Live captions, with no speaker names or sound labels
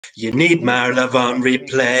You need my love on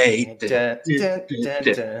replay.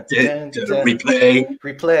 Replay.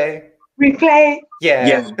 Replay. Replay.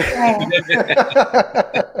 Yeah.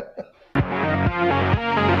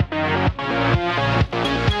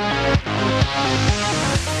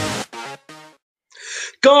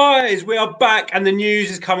 Guys, we are back and the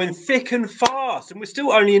news is coming thick and fast, and we're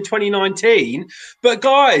still only in 2019. But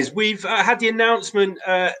guys, we've had the announcement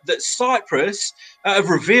that Cyprus have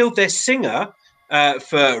revealed their singer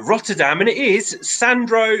for Rotterdam, and it is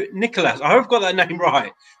Sandro Nicolas. I hope I've got that name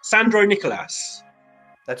right. Sandro Nicolas.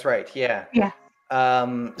 That's right, yeah. Yeah.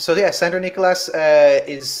 So yeah, Sandro Nicolas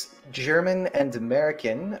is German and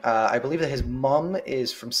American. I believe that his mom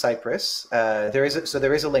is from Cyprus. There is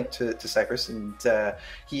a link to Cyprus, and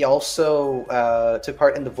he also took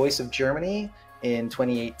part in The Voice of Germany in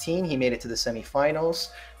 2018. He made it to the semifinals.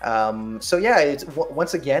 So yeah, it's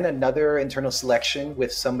once again another internal selection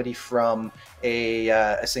with somebody from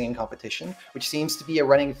a singing competition, which seems to be a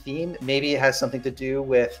running theme. Maybe it has something to do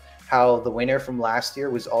with how the winner from last year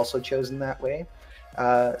was also chosen that way.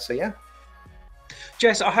 So yeah.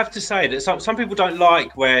 Jess, I have to say that some people don't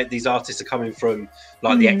like where these artists are coming from,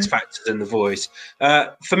 like the X Factors and The Voice.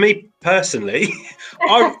 For me personally,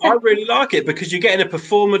 I really like it because you're getting a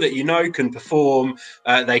performer that you know can perform,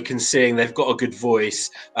 they can sing, they've got a good voice,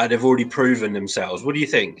 they've already proven themselves. What do you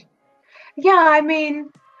think? Yeah, I mean,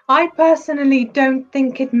 I personally don't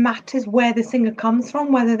think it matters where the singer comes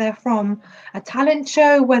from, whether they're from a talent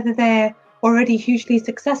show, whether they're already hugely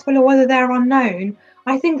successful, or whether they're unknown.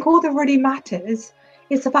 I think all that really matters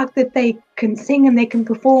is the fact that they can sing and they can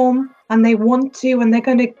perform and they want to, and they're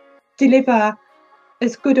going to deliver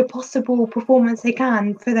as good a possible performance they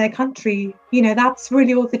can for their country. You know, that's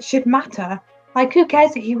really all that should matter. Like, who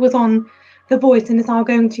cares that he was on The Voice and is now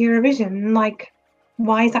going to Eurovision? Like,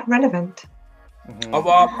 why is that relevant?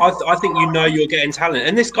 I think you're getting talent,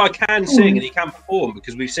 and this guy can sing and he can perform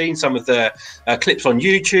because we've seen some of the clips on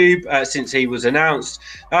YouTube since he was announced.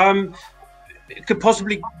 It could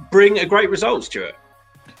possibly bring a great result, Stuart.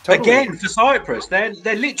 Totally. Again, for Cyprus, they're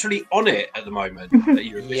literally on it at the moment.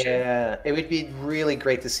 Yeah, it would be really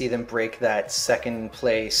great to see them break that second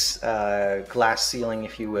place glass ceiling,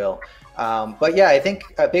 if you will. But yeah, I think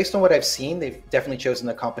based on what I've seen, they've definitely chosen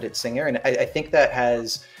a competent singer, and I think that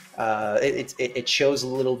has it shows a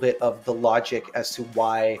little bit of the logic as to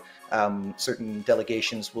why certain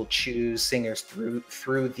delegations will choose singers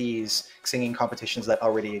through these singing competitions that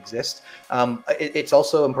already exist. It's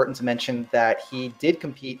also important to mention that he did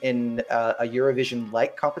compete in a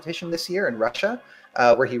Eurovision-like competition this year in Russia,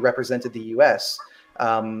 where he represented the US.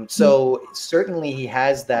 So certainly he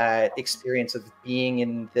has that experience of being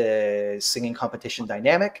in the singing competition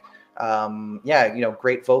dynamic. Yeah, you know,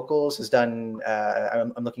 great vocals. Has done.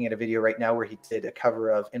 I'm looking at a video right now where he did a cover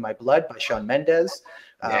of "In My Blood" by Shawn Mendes.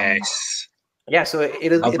 Yes. Yeah, so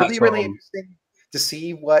it'll be really interesting to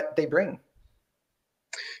see what they bring.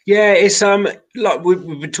 Yeah, it's like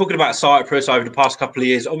we've been talking about Cyprus over the past couple of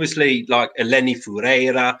years. Obviously, like Eleni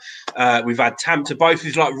Foureira, we've had Tamta, both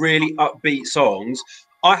with like really upbeat songs.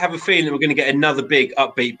 I have a feeling we're going to get another big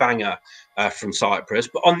upbeat banger from Cyprus.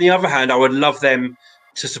 But on the other hand, I would love them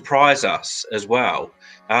to surprise us as well.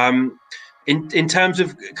 In terms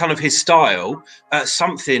of kind of his style,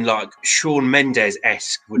 something like Shawn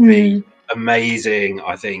Mendes-esque would be amazing,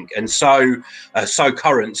 I think, and so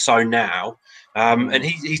current, so now. And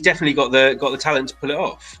he's definitely got the talent to pull it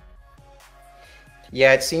off.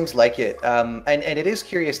 Yeah, it seems like it, and it is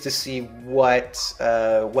curious to see what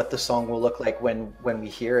the song will look like when we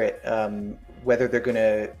hear it. Whether they're going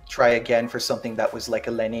to try again for something that was like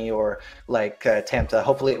Eleni or like Tamta.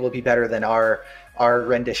 Hopefully, it will be better than our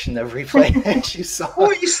rendition of Replay that you saw.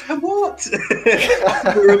 What you said? What?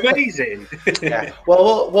 You're amazing. Yeah.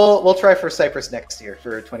 Well, we'll try for Cyprus next year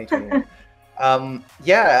for 2021.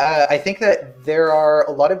 Yeah, I think that there are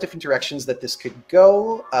a lot of different directions that this could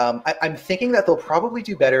go. I'm thinking that they'll probably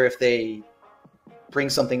do better if they bring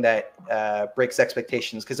something that breaks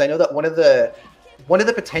expectations, because I know that one of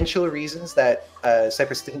the potential reasons that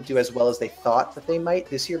Cyprus didn't do as well as they thought that they might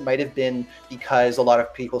this year might have been because a lot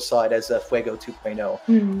of people saw it as a Fuego 2.0.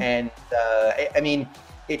 And I mean,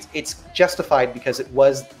 it's justified because it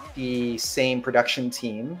was the same production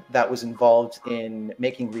team that was involved in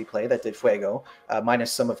making Replay that did Fuego,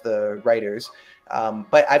 minus some of the writers.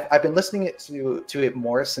 But I've been listening to it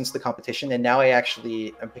more since the competition, and now I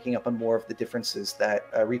actually am picking up on more of the differences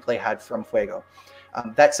that Replay had from Fuego.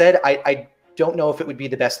 That said, I don't know if it would be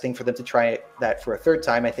the best thing for them to try that for a third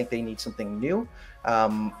time. I think they need something new.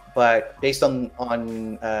 But based on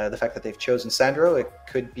the fact that they've chosen Sandro, it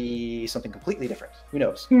could be something completely different. Who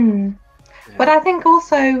knows? But I think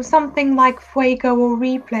also something like Fuego or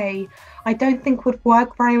Replay, I don't think would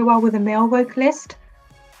work very well with a male vocalist.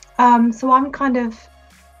 So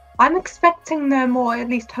I'm expecting them, or at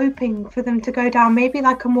least hoping for them to go down maybe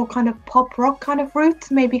like a more kind of pop rock kind of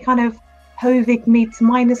route, maybe kind of Hovig meets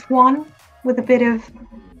 -1 with a bit of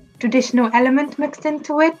traditional element mixed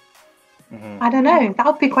into it. I don't know. That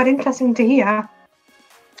would be quite interesting to hear.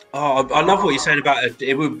 Oh, I love what you're saying about it.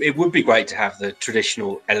 It would be great to have the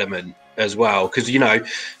traditional element as well, because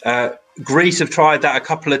Greece have tried that a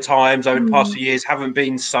couple of times over the past few years, haven't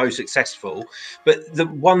been so successful. But the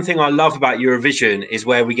one thing I love about Eurovision is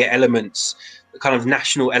where we get elements, kind of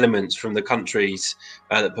national elements from the countries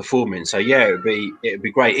that perform in. So yeah, it'd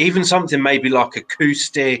be great. Even something maybe like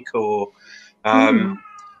acoustic or.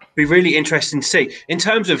 Be really interesting to see. In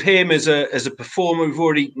terms of him as a performer, we've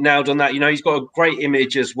already nailed on that. He's got a great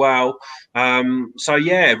image as well. So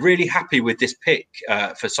yeah, really happy with this pick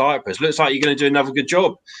for Cyprus. Looks like you're going to do another good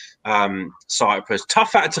job, Cyprus.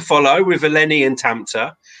 Tough act to follow with Eleni and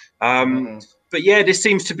Tamta. But yeah, this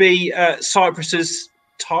seems to be Cyprus's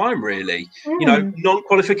time, really.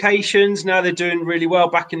 Non-qualifications. Now they're doing really well,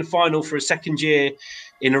 back in the final for a second year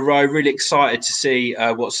in a row. Really excited to see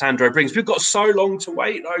what Sandro brings. We've got so long to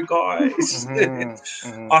wait, though, guys.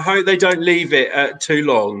 I hope they don't leave it too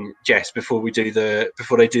long, Jess, before they do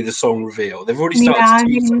the song reveal. They've already started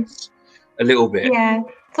to tease us a little bit. Yeah,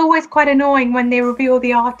 it's always quite annoying when they reveal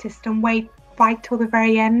the artist and wait right till the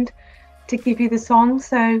very end to give you the song.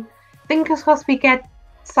 So fingers crossed we get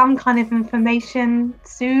some kind of information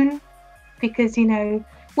soon, because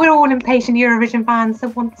we're all impatient Eurovision fans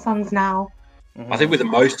that want the songs now. I think we're the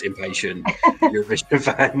most impatient Eurovision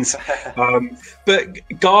fans. But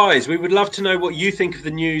guys, we would love to know what you think of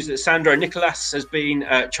the news that Sandro Nicolas has been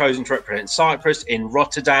chosen to represent Cyprus in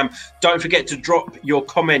Rotterdam. Don't forget to drop your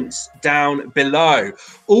comments down below.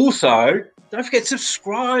 Also, don't forget to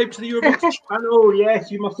subscribe to the Eurovoxx channel.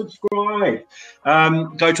 Yes, you must subscribe.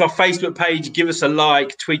 Go to our Facebook page, give us a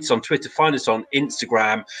like, tweet us on Twitter, find us on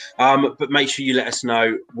Instagram. But make sure you let us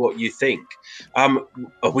know what you think.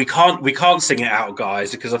 We can't sing it out,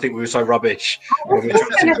 guys, because I think we were so rubbish.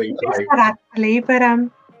 Actually, but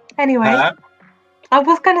anyway, I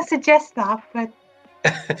was going to suggest that, but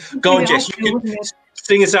go on, Jess. You can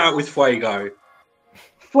sing us out with Fuego.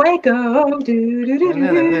 Fuego.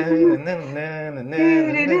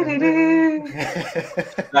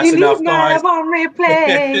 That's enough, guys.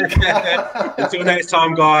 Until next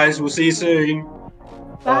time, guys. We'll see you soon.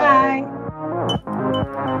 Bye.